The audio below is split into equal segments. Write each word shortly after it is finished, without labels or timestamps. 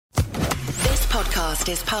podcast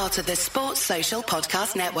is part of the Sports Social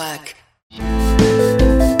Podcast Network.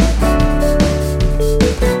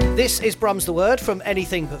 This is Brum's the Word from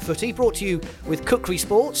Anything But Footy, brought to you with Kukri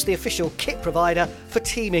Sports, the official kit provider for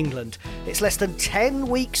Team England. It's less than 10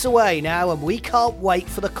 weeks away now and we can't wait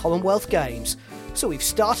for the Commonwealth Games. So we've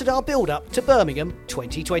started our build-up to Birmingham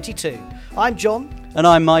 2022. I'm John. And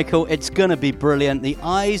I'm Michael. It's going to be brilliant. The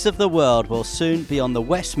eyes of the world will soon be on the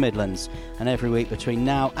West Midlands. And every week between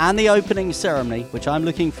now and the opening ceremony, which I'm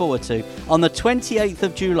looking forward to, on the 28th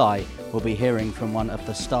of July, we'll be hearing from one of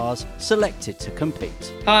the stars selected to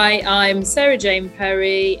compete. Hi, I'm Sarah Jane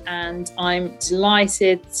Perry, and I'm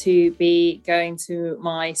delighted to be going to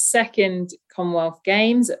my second Commonwealth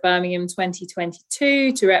Games at Birmingham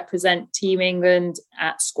 2022 to represent Team England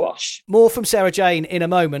at squash. More from Sarah Jane in a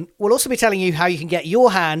moment. We'll also be telling you how you can get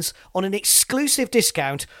your hands on an exclusive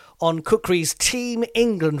discount on Kukri's Team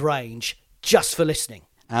England range, just for listening.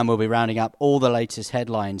 And we'll be rounding up all the latest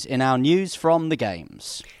headlines in our news from the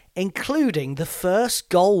Games, including the first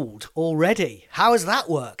gold already. How has that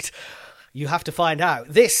worked? You have to find out.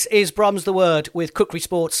 This is Brum's the Word with Kukri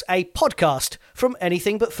Sports, a podcast from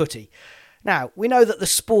Anything But Footy. Now, we know that the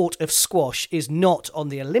sport of squash is not on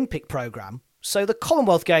the Olympic programme, so the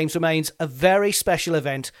Commonwealth Games remains a very special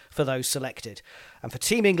event for those selected. And for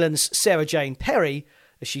Team England's Sarah Jane Perry,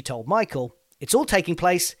 as she told Michael, it's all taking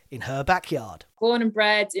place in her backyard. Born and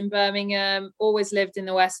bred in Birmingham, always lived in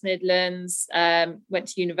the West Midlands, went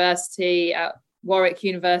to university at Warwick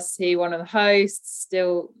University, one of the hosts,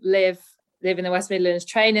 still live in the West Midlands,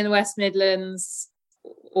 train in the West Midlands,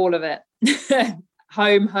 all of it.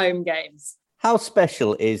 home games. How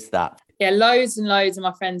special is that? Yeah, loads and loads of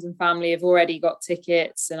my friends and family have already got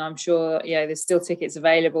tickets, and I'm sure, there's still tickets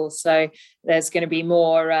available. So there's going to be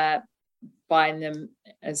more buying them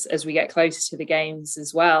as we get closer to the games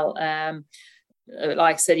as well.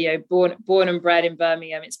 Like I said, born and bred in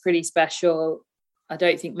Birmingham, it's pretty special. I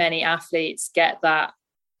don't think many athletes get that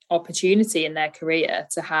opportunity in their career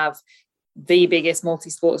to have the biggest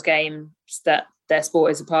multi-sports games that their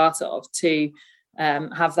sport is a part of, to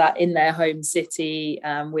have that in their home city,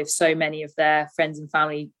 with so many of their friends and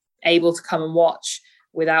family able to come and watch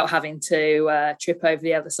without having to trip over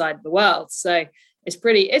the other side of the world. So it's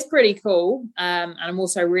pretty cool. And I'm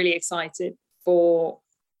also really excited for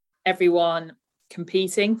everyone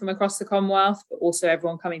competing from across the Commonwealth, but also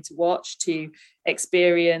everyone coming to watch, to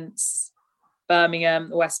experience Birmingham,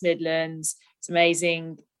 the West Midlands. It's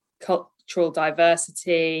amazing cultural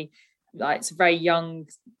diversity. It's a very young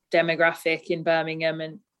demographic in Birmingham,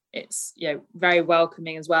 and it's very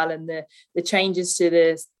welcoming as well. And the changes to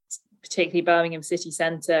the particularly Birmingham city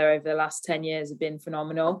centre over the last 10 years have been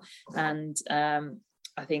phenomenal, and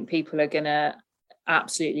I think people are going to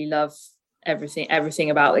absolutely love everything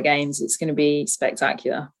about the games. It's going to be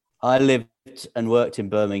spectacular. I lived and worked in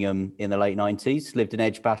Birmingham in the late 90s, lived in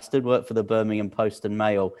Edgbaston, worked for the Birmingham Post and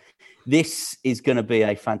Mail. This is going to be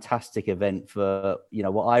a fantastic event for,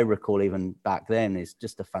 what I recall even back then is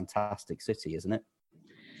just a fantastic city, isn't it?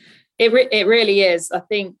 It really is. I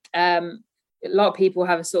think a lot of people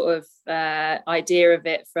have a sort of idea of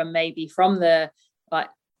it from the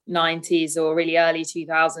 90s or really early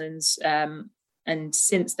 2000s. And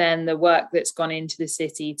since then, the work that's gone into the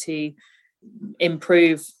city to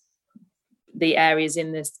improve the areas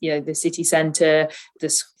in this, the city centre, the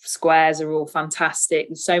squares are all fantastic.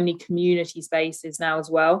 There's so many community spaces now as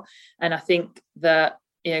well. And I think that,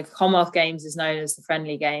 Commonwealth Games is known as the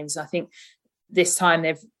friendly games. I think this time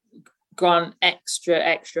they've gone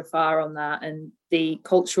extra far on that, and the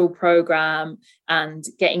cultural programme and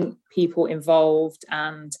getting people involved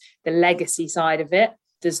and the legacy side of it.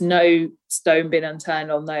 There's no stone been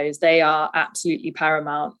unturned on those. They are absolutely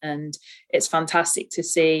paramount, and it's fantastic to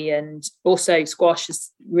see. And also squash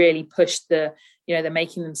has really pushed they're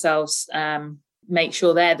making themselves make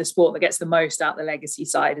sure they're the sport that gets the most out the legacy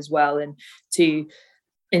side as well, and to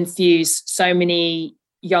infuse so many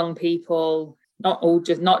young people,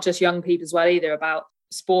 not just young people as well either, about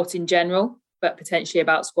sport in general, but potentially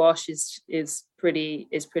about squash is pretty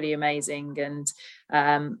amazing. And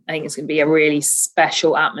I think it's going to be a really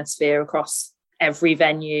special atmosphere across every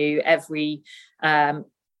venue, every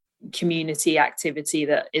community activity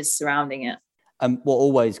that is surrounding it. What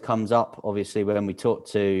always comes up, obviously, when we talk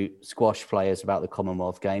to squash players about the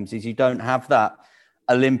Commonwealth Games is you don't have that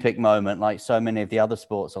Olympic moment like so many of the other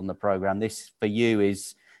sports on the programme. This, for you,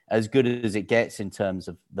 is as good as it gets in terms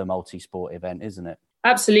of the multi-sport event, isn't it?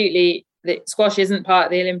 Absolutely. The squash isn't part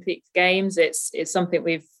of the Olympic Games. It's something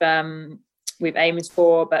we've aimed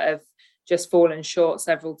for, but have just fallen short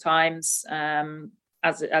several times.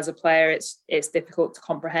 As a player, it's difficult to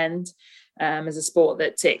comprehend as a sport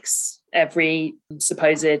that ticks every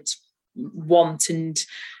supposed want and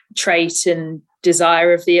trait and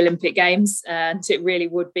desire of the Olympic Games, and it really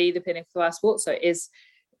would be the pinnacle of our sport. So it is,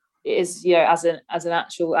 as an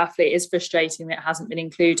actual athlete, it is frustrating that it hasn't been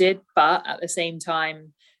included, but at the same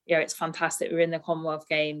time, it's fantastic we're in the Commonwealth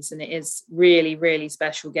Games, and it is really, really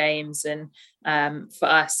special games. And for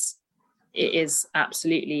us, it is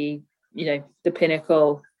absolutely, the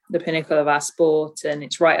pinnacle of our sport, and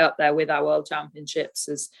it's right up there with our World Championships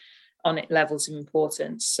as on it levels of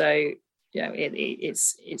importance. So,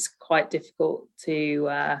 it's quite difficult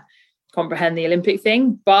to comprehend the Olympic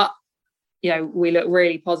thing, but we look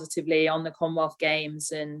really positively on the Commonwealth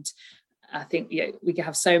Games, and I think we can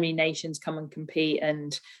have so many nations come and compete,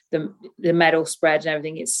 and the medal spread and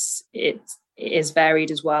everything it is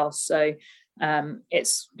varied as well. So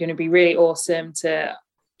it's going to be really awesome to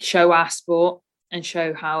show our sport and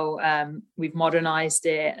show how we've modernized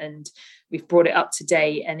it and we've brought it up to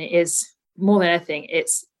date. And it is, more than anything,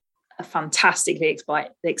 it's a fantastically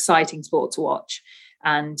exciting sport to watch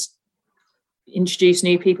and introduce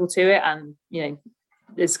new people to it. And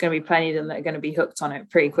there's going to be plenty of them that are going to be hooked on it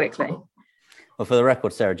pretty quickly. Well, for the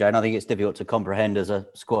record, Sarah Jane, I think it's difficult to comprehend as a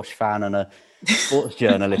squash fan and a sports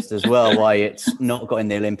journalist as well why it's not got in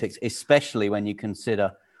the Olympics, especially when you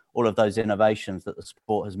consider all of those innovations that the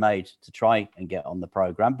sport has made to try and get on the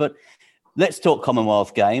programme. But let's talk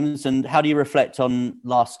Commonwealth Games. And how do you reflect on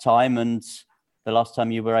last time and the last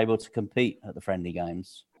time you were able to compete at the Friendly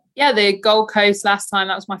Games? Yeah, the Gold Coast last time,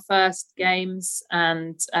 that was my first games.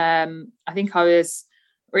 And I think I was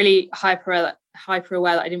really hyper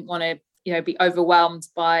aware that I didn't want to be overwhelmed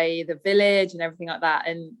by the village and everything like that.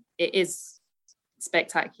 And it is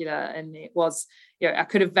spectacular. And it was, I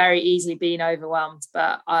could have very easily been overwhelmed,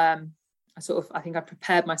 but I think I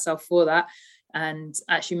prepared myself for that and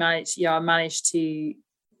actually managed to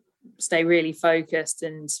stay really focused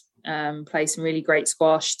and play some really great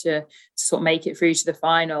squash to sort of make it through to the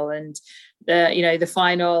final. And the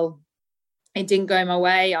final, it didn't go my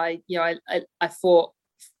way. I fought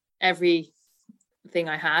every thing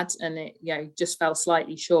I had, and it just fell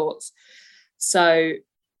slightly short. So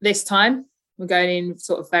this time we're going in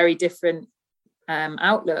sort of very different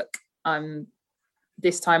outlook.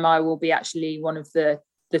 This time I will be actually one of the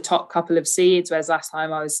top couple of seeds, whereas last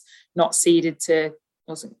time I was not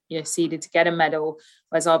wasn't seeded to get a medal,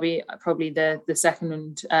 whereas I'll be probably the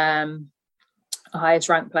second and highest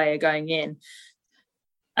ranked player going in,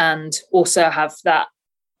 and also have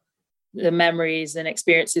the memories and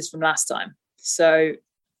experiences from last time. So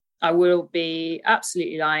I will be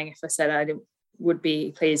absolutely lying if I said I would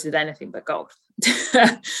be pleased with anything but gold.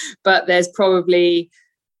 But there's probably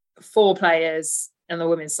 4 players on the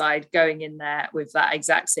women's side going in there with that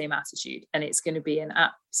exact same attitude, and it's going to be an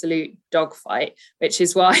absolute dogfight, which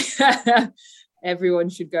is why everyone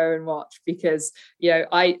should go and watch, because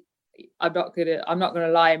I'm not gonna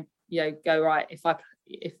lie and go, right, if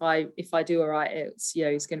I do all right, it's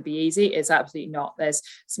it's going to be easy. It's absolutely not. There's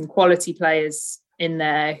some quality players in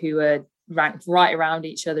there who are ranked right around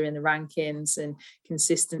each other in the rankings, and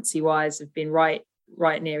consistency wise have been right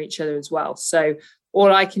near each other as well. So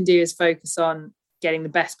all I can do is focus on getting the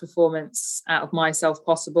best performance out of myself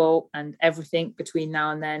possible, and everything between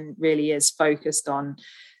now and then really is focused on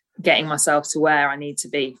getting myself to where I need to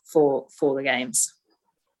be for the games.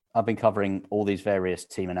 I've been covering all these various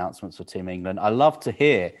team announcements for Team England. I love to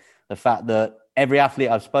hear the fact that every athlete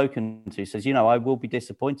I've spoken to says, I will be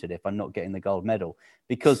disappointed if I'm not getting the gold medal,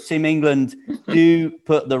 because Team England do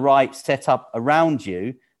put the right setup around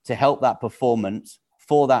you to help that performance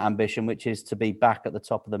for that ambition, which is to be back at the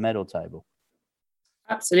top of the medal table.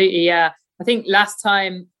 Absolutely, yeah. I think last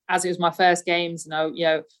time, as it was my first games, and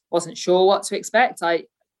I wasn't sure what to expect, I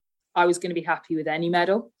was going to be happy with any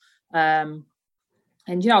medal. And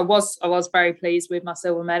I was very pleased with my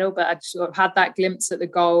silver medal, but I sort of had that glimpse at the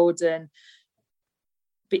gold, and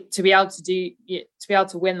to be able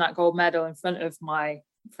to win that gold medal in front of my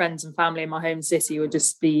friends and family in my home city would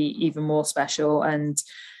just be even more special. And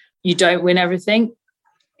you don't win everything,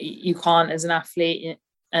 you can't as an athlete,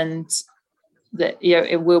 and that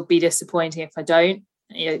it will be disappointing if I don't.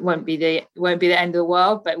 It won't be the end of the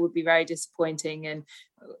world, but it would be very disappointing. And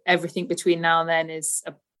everything between now and then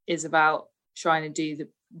is about trying to do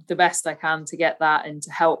the best I can to get that, and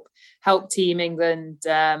to help Team England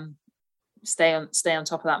stay on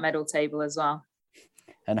top of that medal table as well.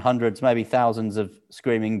 And hundreds, maybe thousands of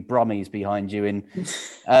screaming Brummies behind you in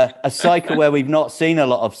a cycle where we've not seen a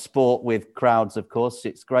lot of sport with crowds, of course.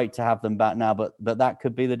 It's great to have them back now, but that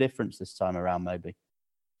could be the difference this time around, maybe.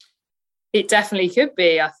 It definitely could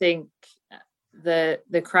be. I think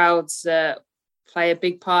the crowds play a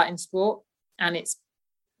big part in sport, and it's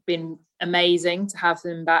been amazing to have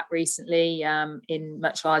them back recently in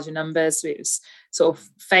much larger numbers. It was sort of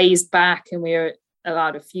phased back, and we were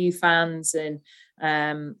allowed a few fans, and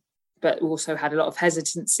but also had a lot of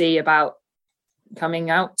hesitancy about coming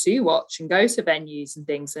out to watch and go to venues and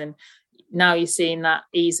things. And now you're seeing that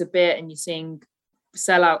ease a bit, and you're seeing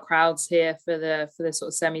sellout crowds here for the sort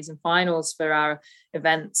of semis and finals for our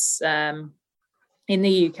events in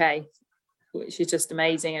the UK, which is just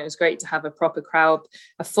amazing. It was great to have a proper crowd,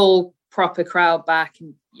 a full proper crowd back,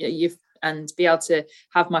 and be able to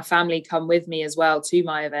have my family come with me as well to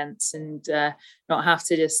my events, and not have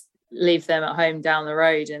to just leave them at home down the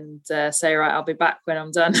road and say, right, I'll be back when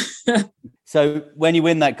I'm done. So when you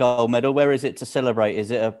win that gold medal, where is it to celebrate?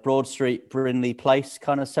 Is it a Broad Street, Brindley Place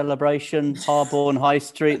kind of celebration? Harborne High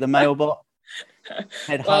Street, the Mailbot?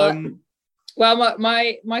 Head home? Well,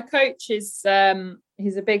 my coach is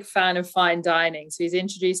he's a big fan of fine dining, so he's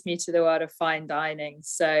introduced me to the world of fine dining.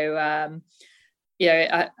 So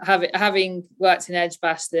having worked in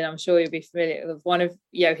Edgbaston, I'm sure you'll be familiar with one of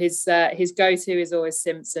his go-to is always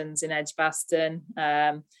Simpsons in Edgbaston.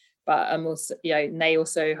 But I'm also, and they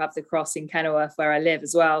also have the Cross in Kenilworth where I live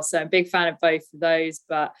as well. So I'm a big fan of both of those.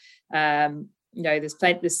 But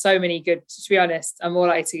there's so many good. To be honest, I'm more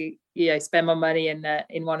likely to spend my money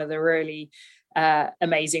in one of the really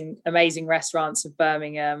amazing restaurants of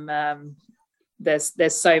Birmingham.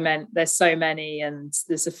 There's so many, and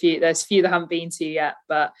there's a few that I haven't been to yet.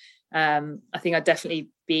 But I think I'd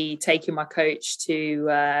definitely be taking my coach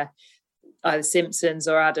to either Simpsons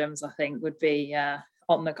or Adams. I think would be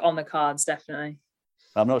on the cards, definitely.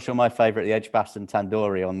 I'm not sure my favourite, the Edgbaston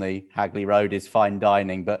Tandoori on the Hagley Road, is fine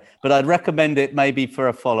dining, but I'd recommend it maybe for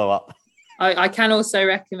a follow-up. I can also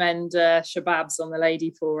recommend Shababs on the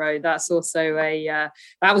Ladypool Road. That's also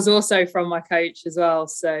that was also from my coach as well.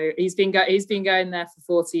 So he's been going there for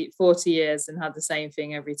 40 years and had the same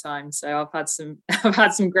thing every time. So I've had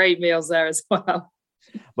some great meals there as well.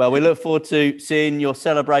 Well, we look forward to seeing your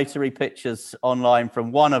celebratory pictures online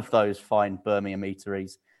from one of those fine Birmingham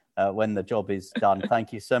eateries when the job is done.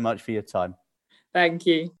 Thank you so much for your time. Thank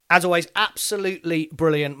you. As always, absolutely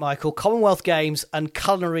brilliant, Michael. Commonwealth Games and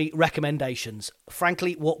culinary recommendations.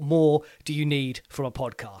 Frankly, what more do you need from a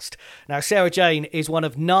podcast? Now, Sarah Jane is one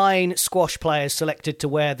of 9 squash players selected to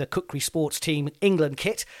wear the Kukri Sports Team England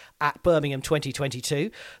kit at Birmingham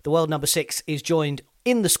 2022. The world number 6 is joined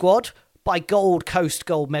in the squad by Gold Coast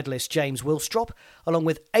gold medalist James Willstrop, along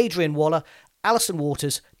with Adrian Waller, Alison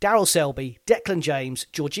Waters, Daryl Selby, Declan James,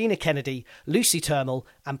 Georgina Kennedy, Lucy Turnbull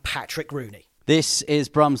and Patrick Rooney. This is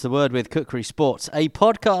Brum's The Word with Kukri Sports, a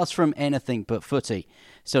podcast from Anything But Footy.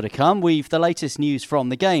 Still to come, we've the latest news from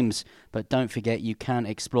the games, but don't forget you can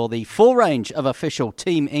explore the full range of official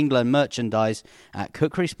Team England merchandise at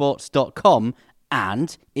kukrisports.com.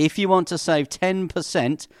 And if you want to save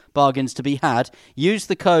 10%, bargains to be had, use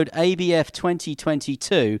the code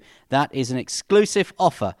ABF2022. That is an exclusive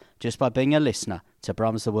offer just by being a listener to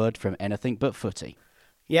Brum's The Word from Anything But Footy.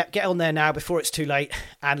 Yeah, get on there now before it's too late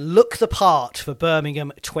and look the part for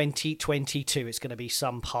Birmingham 2022. It's going to be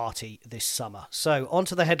some party this summer. So on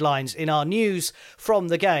to the headlines in our news from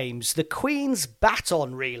the games. The Queen's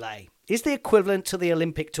Baton Relay is the equivalent to the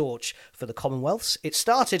Olympic torch for the Commonwealths. It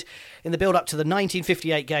started in the build-up to the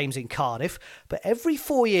 1958 Games in Cardiff, but every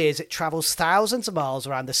 4 years it travels thousands of miles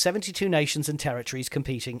around the 72 nations and territories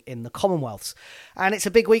competing in the Commonwealths. And it's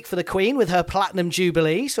a big week for the Queen with her Platinum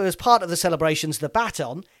Jubilee, so as part of the celebrations, the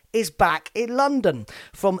baton is back in London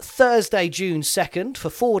from Thursday, June 2nd for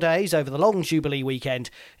 4 days over the long Jubilee weekend.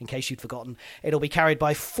 In case you'd forgotten, it'll be carried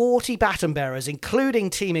by 40 baton bearers, including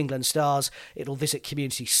Team England stars. It'll visit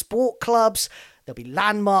community sport clubs. There'll be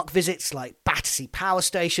landmark visits like Battersea Power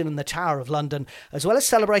Station and the Tower of London, as well as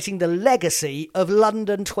celebrating the legacy of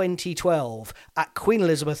London 2012 at Queen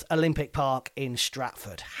Elizabeth Olympic Park in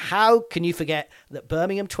Stratford. How can you forget that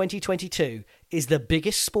Birmingham 2022 is the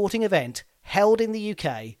biggest sporting event held in the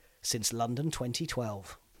UK since London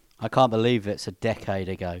 2012. I can't believe it's a decade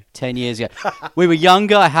ago, 10 years ago. We were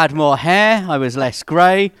younger, I had more hair, I was less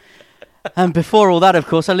grey. And before all that, of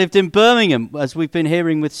course, I lived in Birmingham, as we've been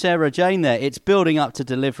hearing with Sarah Jane there. It's building up to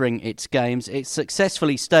delivering its games. It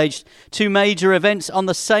successfully staged 2 major events on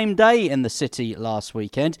the same day in the city last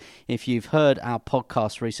weekend. If you've heard our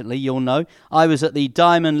podcast recently, you'll know I was at the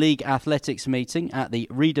Diamond League Athletics meeting at the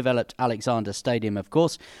redeveloped Alexander Stadium, of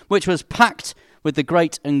course, which was packed with the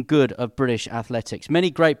great and good of British athletics. Many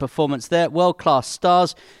great performances there, world-class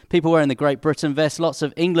stars, people wearing the Great Britain vest, lots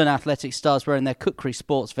of England athletics stars wearing their Kukri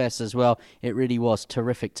Sports vests as well. It really was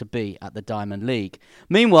terrific to be at the Diamond League.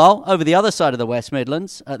 Meanwhile, over the other side of the West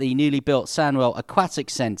Midlands, at the newly built Sandwell Aquatic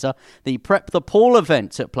Centre, the Prep the Pool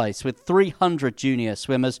event took place with 300 junior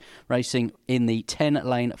swimmers racing in the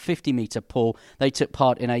 10-lane 50-metre pool. They took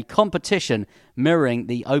part in a competition mirroring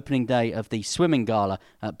the opening day of the swimming gala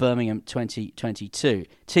at Birmingham 2022.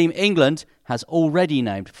 Team England has already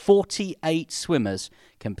named 48 swimmers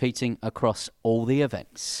competing across all the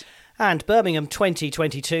events. And Birmingham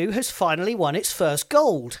 2022 has finally won its first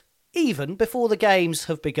gold, even before the games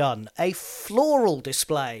have begun. A floral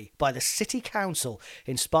display by the City Council,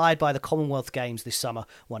 inspired by the Commonwealth Games this summer,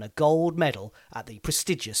 won a gold medal at the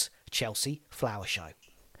prestigious Chelsea Flower Show.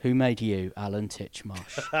 Who made you, Alan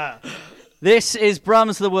Titchmarsh? This is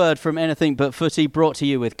Brum's The Word from Anything But Footy, brought to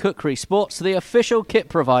you with Kukri Sports, the official kit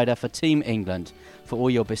provider for Team England. For all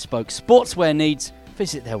your bespoke sportswear needs,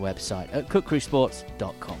 visit their website at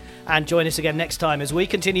kukrisports.com. And join us again next time as we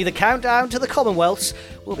continue the countdown to the Commonwealths.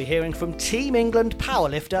 We'll be hearing from Team England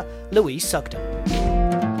powerlifter Louise Sugden.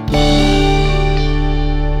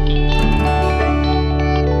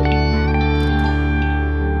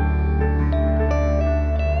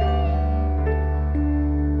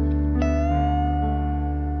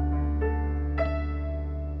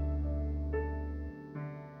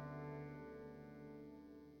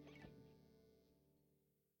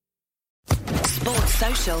 Sports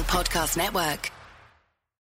Social Podcast Network.